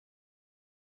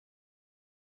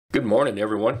Good morning,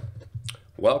 everyone.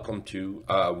 Welcome to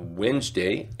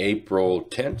Wednesday, April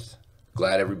 10th.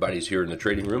 Glad everybody's here in the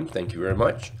trading room. Thank you very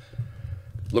much.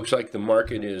 Looks like the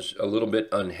market is a little bit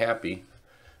unhappy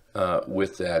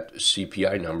with that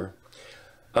CPI number.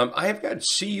 I have got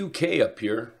CUK up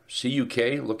here.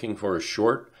 CUK looking for a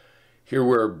short. Here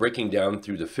we're breaking down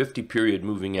through the 50-period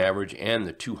moving average and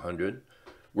the 200.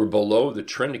 We're below the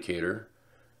trend indicator,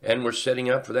 and we're setting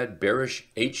up for that bearish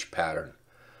H pattern.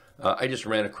 I just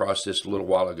ran across this a little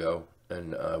while ago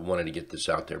and wanted to get this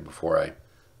out there before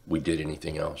we did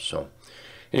anything else. So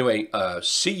anyway,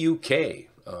 CUK,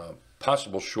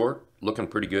 possible short, looking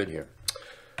pretty good here.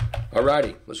 All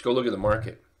righty, let's go look at the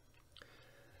market.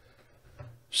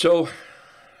 So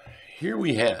here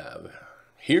we have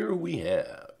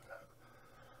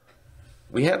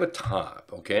a top,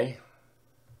 okay?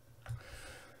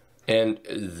 And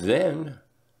then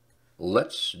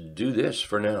let's do this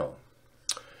for now.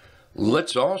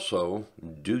 Let's also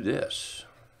do this.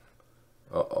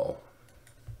 Uh-oh.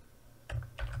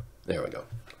 There we go.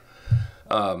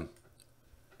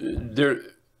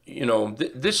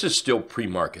 This is still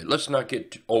pre-market. Let's not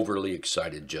get overly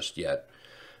excited just yet.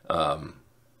 The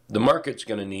market's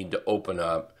going to need to open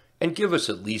up and give us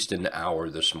at least an hour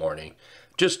this morning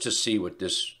just to see what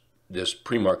this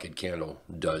pre-market candle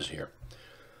does here.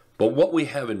 But what we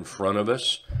have in front of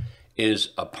us is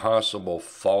a possible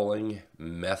falling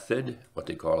method, what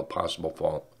they call a possible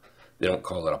fall. They don't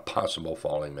call it a possible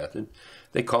falling method.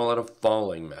 They call it a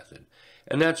falling method.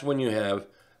 And that's when you have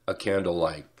a candle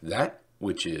like that,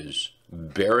 which is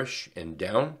bearish and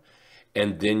down,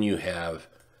 and then you have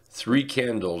three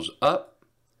candles up.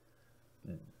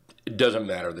 It doesn't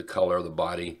matter the color of the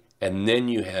body. And then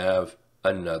you have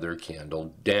another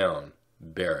candle down,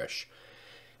 bearish.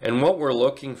 And what we're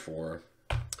looking for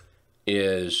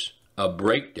is a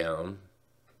breakdown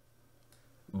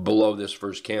below this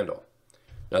first candle.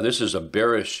 Now this is a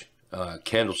bearish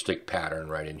candlestick pattern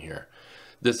right in here.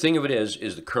 The thing of it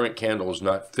is the current candle is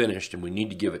not finished, and we need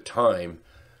to give it time,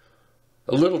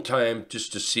 a little time,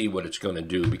 just to see what it's going to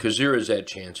do, because there is that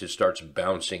chance it starts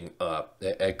bouncing up.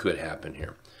 That could happen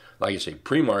here. Like I say,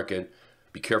 pre-market,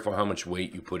 be careful how much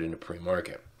weight you put into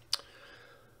pre-market.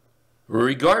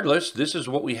 Regardless, this is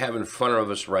what we have in front of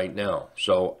us right now.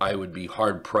 So I would be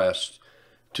hard-pressed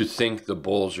to think the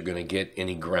bulls are going to get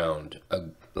any ground,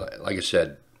 like I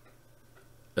said,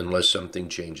 unless something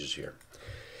changes here.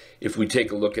 If we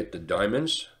take a look at the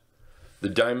diamonds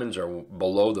are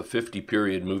below the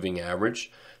 50-period moving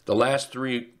average. The last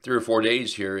three or 4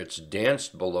 days here, it's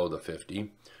danced below the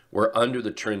 50. We're under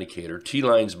the trend indicator.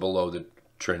 T-line's below the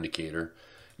trend indicator.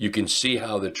 You can see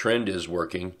how the trend is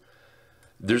working.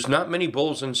 There's not many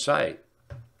bulls in sight,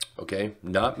 okay?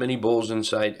 Not many bulls in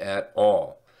sight at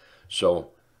all.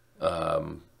 So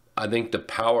I think the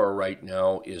power right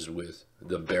now is with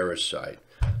the bearish side.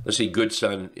 Let's see, Good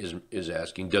Sun is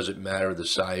asking, does it matter the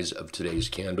size of today's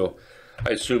candle?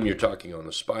 I assume you're talking on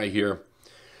the SPY here.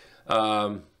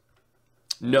 No,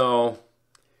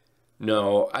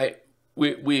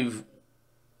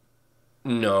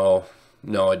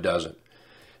 it doesn't.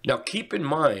 Now keep in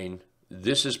mind,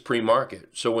 this is pre-market.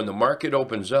 So when the market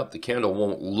opens up, the candle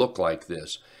won't look like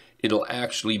this. It'll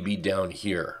actually be down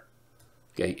here.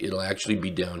 Okay, it'll actually be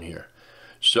down here.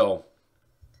 So,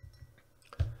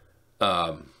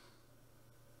 it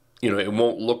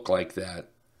won't look like that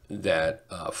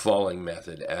falling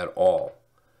method at all.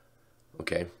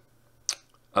 Okay.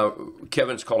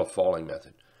 Kevin's called a falling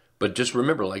method. But just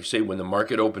remember, like I say, when the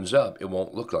market opens up, it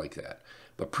won't look like that.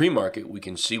 But pre-market, we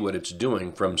can see what it's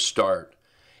doing from start.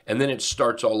 And then it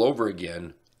starts all over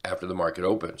again after the market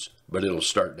opens, but it'll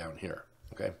start down here,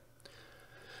 okay?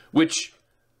 Which,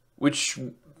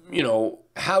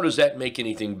 how does that make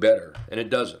anything better? And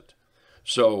it doesn't.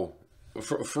 So,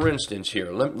 for instance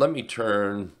here, let me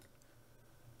turn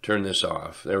this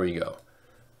off. There we go.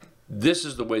 This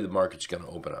is the way the market's going to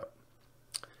open up.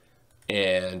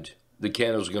 And the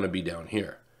candle's going to be down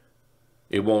here.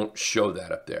 It won't show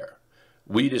that up there.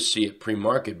 We just see it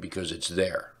pre-market because it's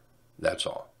there. That's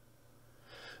all.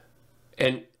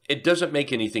 And it doesn't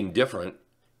make anything different.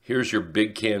 Here's your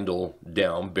big candle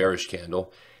down, bearish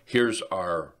candle. Here's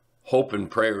our hope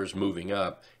and prayers moving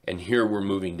up, and here we're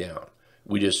moving down.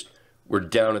 We're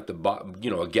down at the bottom,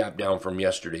 a gap down from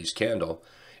yesterday's candle,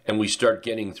 and we start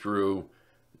getting through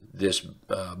this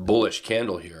bullish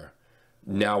candle here.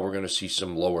 Now we're going to see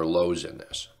some lower lows in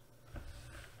this.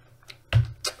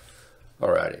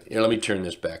 All right, let me turn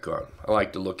this back on. I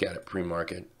like to look at it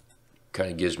pre-market. Kind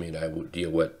of gives me an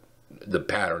idea what the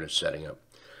pattern is setting up.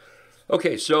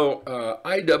 Okay, so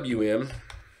IWM,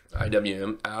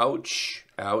 ouch.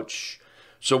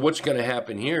 So what's going to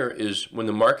happen here is when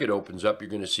the market opens up, you're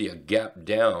going to see a gap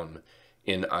down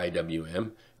in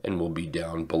IWM, and we'll be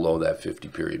down below that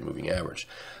 50-period moving average.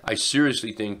 I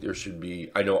seriously think there should be,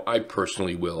 I know I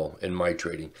personally will in my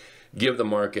trading, give the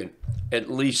market at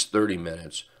least 30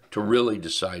 minutes to really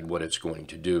decide what it's going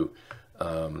to do.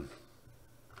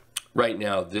 Right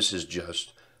now, this is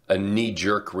just a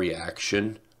knee-jerk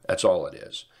reaction. That's all it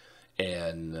is.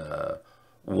 And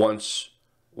once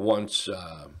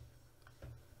the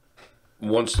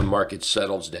market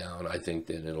settles down, I think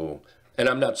that it'll. And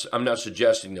I'm not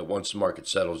suggesting that once the market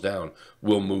settles down,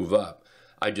 we'll move up.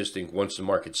 I just think once the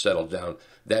market settles down,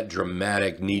 that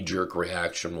dramatic knee-jerk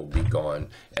reaction will be gone,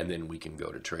 and then we can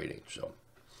go to trading. So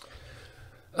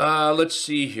let's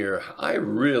see here. I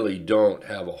really don't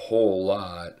have a whole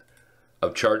lot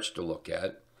of charts to look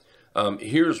at.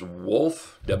 Here's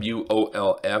Wolf,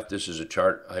 W-O-L-F. This is a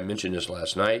chart. I mentioned this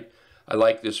last night. I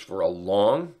like this for a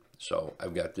long, so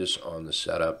I've got this on the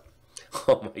setup.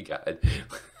 Oh, my God.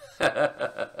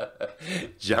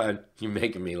 John, you're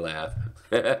making me laugh.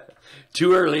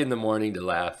 Too early in the morning to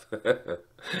laugh.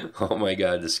 Oh my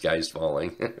God, the sky's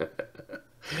falling.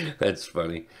 That's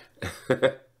funny.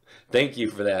 Thank you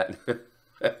for that.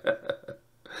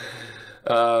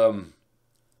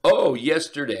 Oh,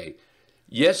 yesterday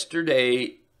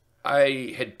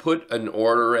I had put an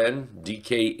order in,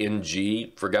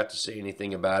 DKNG, forgot to say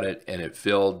anything about it, and it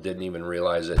filled, didn't even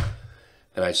realize it,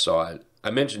 and I saw it. I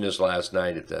mentioned this last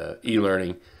night at the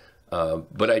e-learning,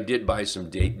 but I did buy some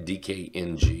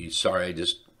DKNG. Sorry,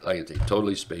 I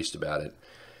totally spaced about it.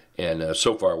 And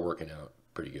so far working out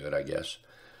pretty good, I guess.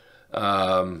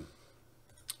 ARM,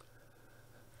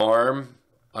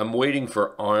 I'm waiting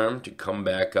for ARM to come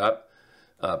back up.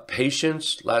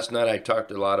 Patience, last night I talked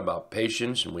a lot about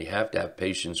patience, and we have to have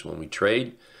patience when we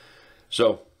trade.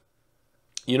 So,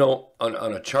 you know, on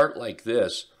a chart like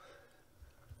this,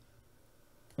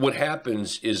 what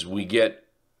happens is we get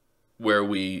where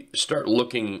we start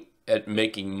looking at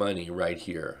making money right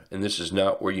here. And this is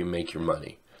not where you make your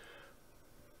money.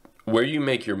 Where you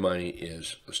make your money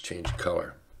is, let's change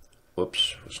color.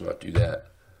 Whoops, let's not do that.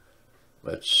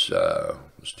 Let's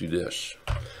do this.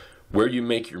 Where you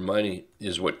make your money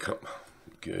is what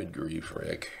good grief,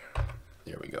 Rick.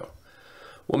 There we go.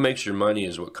 What makes your money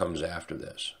is what comes after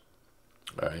this.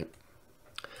 All right.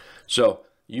 So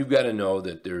you've got to know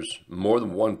that there's more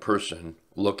than one person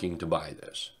looking to buy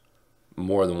this.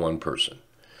 More than one person.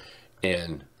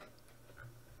 And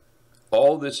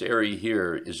all this area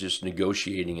here is just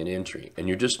negotiating an entry. And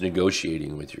you're just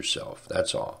negotiating with yourself.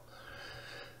 That's all.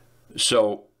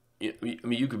 So, I mean,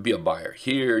 you could be a buyer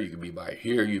here. You could be a buyer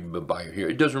here. You could be a buyer here.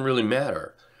 It doesn't really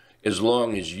matter. As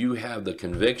long as you have the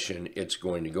conviction, it's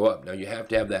going to go up. Now, you have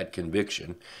to have that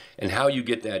conviction. And how you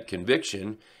get that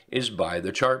conviction is by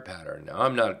the chart pattern. Now,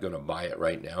 I'm not going to buy it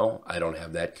right now. I don't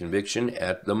have that conviction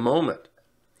at the moment.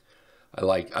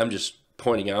 I'm just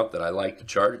pointing out that I like the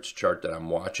chart. It's a chart that I'm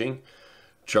watching,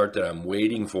 chart that I'm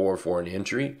waiting for an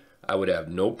entry. I would have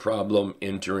no problem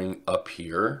entering up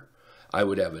here. I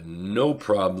would have no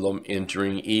problem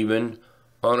entering even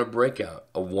on a breakout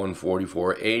of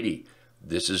 144.80.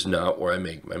 This is not where I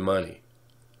make my money.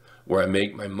 Where I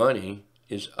make my money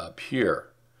is up here.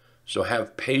 So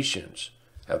have patience.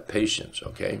 Have patience,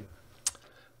 okay?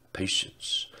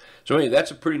 Patience. So anyway,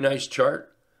 that's a pretty nice chart.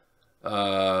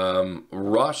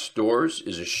 Ross Stores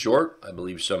is a short. I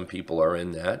believe some people are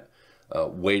in that.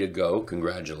 Way to go.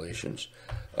 Congratulations.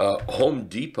 Home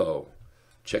Depot.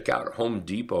 Check out Home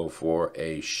Depot for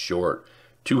a short.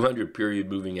 200 period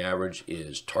moving average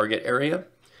is target area.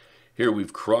 Here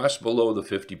we've crossed below the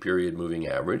 50 period moving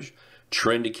average.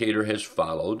 Trend indicator has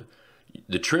followed.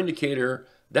 The trend indicator,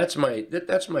 that's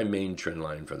my main trend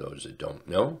line for those that don't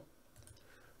know.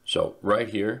 So right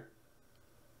here,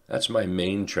 that's my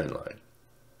main trend line.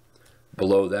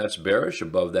 Below that's bearish,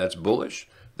 above that's bullish.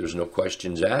 There's no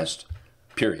questions asked,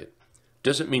 period.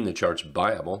 Doesn't mean the chart's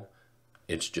buyable.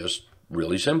 It's just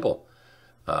really simple.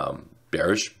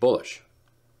 Bearish, bullish.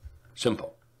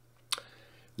 Simple.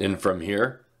 Then from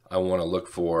here, I want to look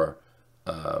for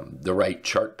the right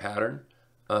chart pattern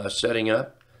setting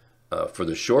up for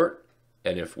the short.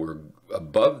 And if we're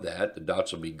above that, the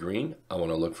dots will be green. I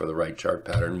want to look for the right chart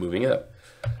pattern moving up.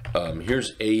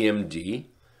 Here's AMD.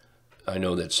 I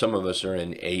know that some of us are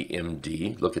in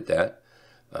AMD. Look at that.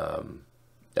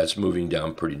 That's moving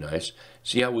down pretty nice.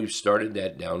 See how we've started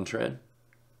that downtrend?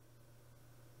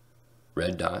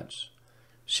 Red dots.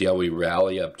 See how we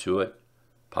rally up to it?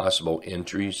 Possible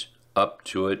entries up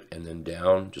to it and then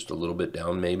down, just a little bit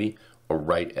down maybe, or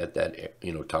right at that,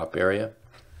 top area.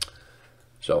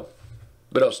 So,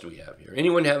 what else do we have here?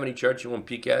 Anyone have any charts you want to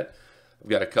peek at?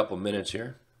 We've got a couple minutes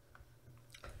here.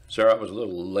 Sorry, I was a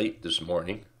little late this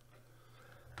morning.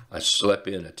 I slept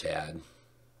in a tad.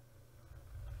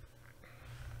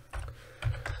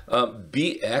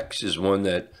 BX is one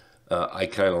that I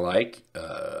kind of like.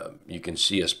 You can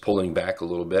see us pulling back a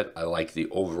little bit. I like the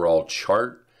overall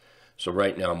chart. So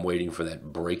right now I'm waiting for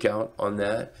that breakout on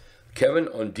that. Kevin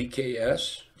on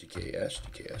DKS,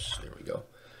 there we go.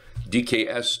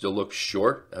 DKS still looks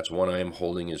short. That's one I am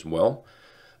holding as well.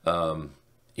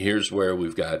 Here's where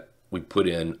we put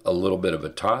in a little bit of a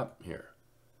top here.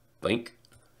 Blink,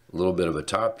 a little bit of a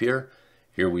top here.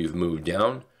 Here we've moved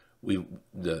down.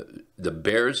 The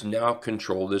bears now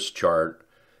control this chart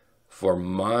for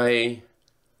my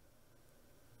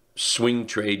swing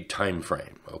trade time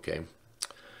frame, okay?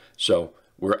 So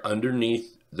we're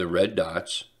underneath the red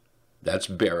dots. That's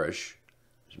bearish.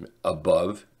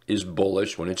 Above is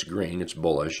bullish. When it's green, it's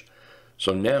bullish.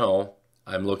 So now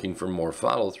I'm looking for more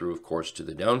follow through, of course, to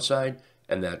the downside,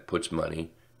 and that puts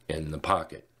money in the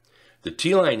pocket. The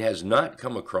T-line has not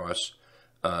come across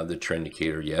the trend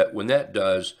indicator yet. When that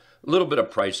does, a little bit of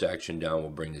price action down will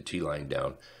bring the T-line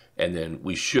down, and then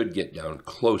we should get down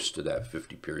close to that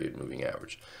 50-period moving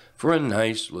average for a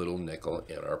nice little nickel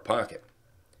in our pocket.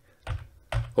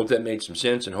 Hope that made some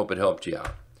sense and hope it helped you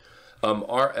out.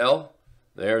 RL,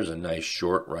 there's a nice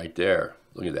short right there.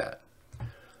 Look at that.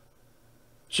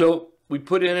 So we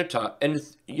put in a top, and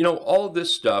you know, all of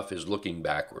this stuff is looking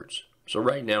backwards. So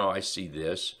right now I see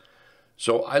this.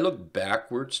 So I look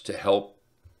backwards to help,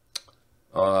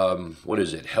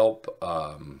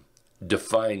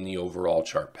 define the overall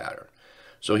chart pattern.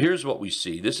 So here's what we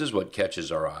see. This is what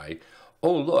catches our eye.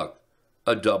 Oh, look,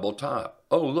 a double top.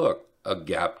 Oh, look, a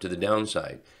gap to the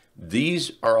downside.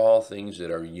 These are all things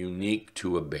that are unique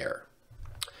to a bear.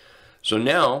 So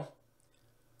now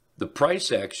the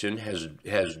price action has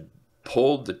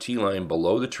pulled the T-line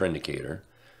below the trend indicator.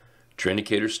 Trend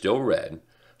indicator still red.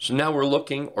 So now we're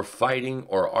looking or fighting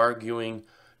or arguing,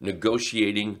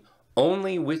 negotiating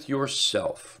only with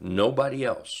yourself, nobody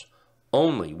else,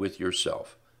 only with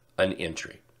yourself, an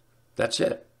entry. That's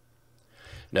it.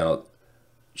 Now,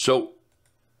 so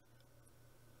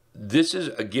this is,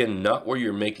 again, not where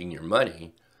you're making your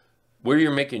money. Where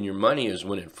you're making your money is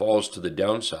when it falls to the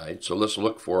downside. So let's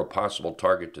look for a possible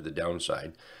target to the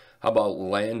downside. How about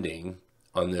landing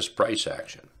on this price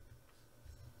action?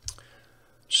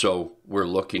 So we're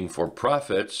looking for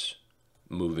profits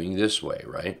moving this way,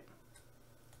 right?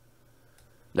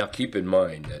 Now keep in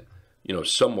mind that, you know,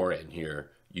 somewhere in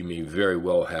here, you may very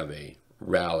well have a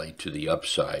rally to the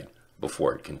upside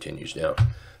before it continues down.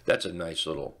 That's a nice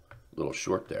little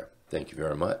short there. Thank you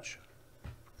very much.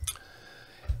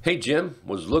 Hey, Jim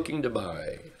was looking to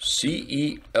buy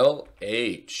CELH,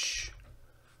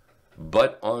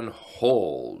 but on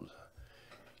hold.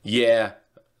 Yeah,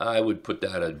 I would put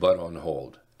that as but on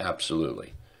hold.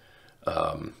 Absolutely.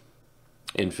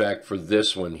 In fact, for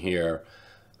this one here,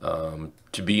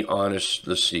 to be honest,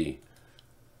 let's see.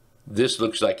 This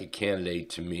looks like a candidate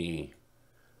to me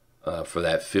for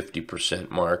that 50%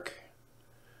 mark.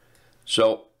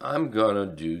 So I'm going to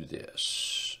do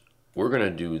this. We're going to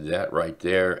do that right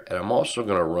there. And I'm also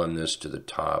going to run this to the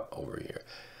top over here.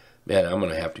 Man, I'm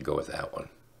going to have to go with that one.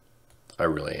 I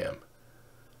really am.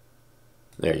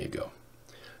 There you go.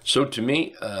 So to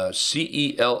me,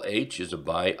 CELH is a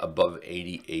buy above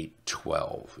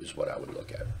 88.12 is what I would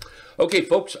look at. Okay,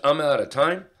 folks, I'm out of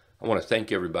time. I want to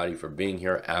thank everybody for being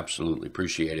here. Absolutely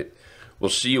appreciate it. We'll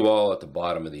see you all at the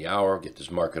bottom of the hour. Get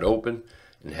this market open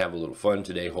and have a little fun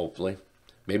today, hopefully.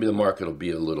 Maybe the market will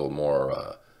be a little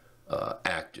more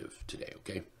active today,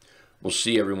 okay? We'll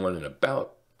see everyone in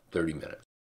about 30 minutes.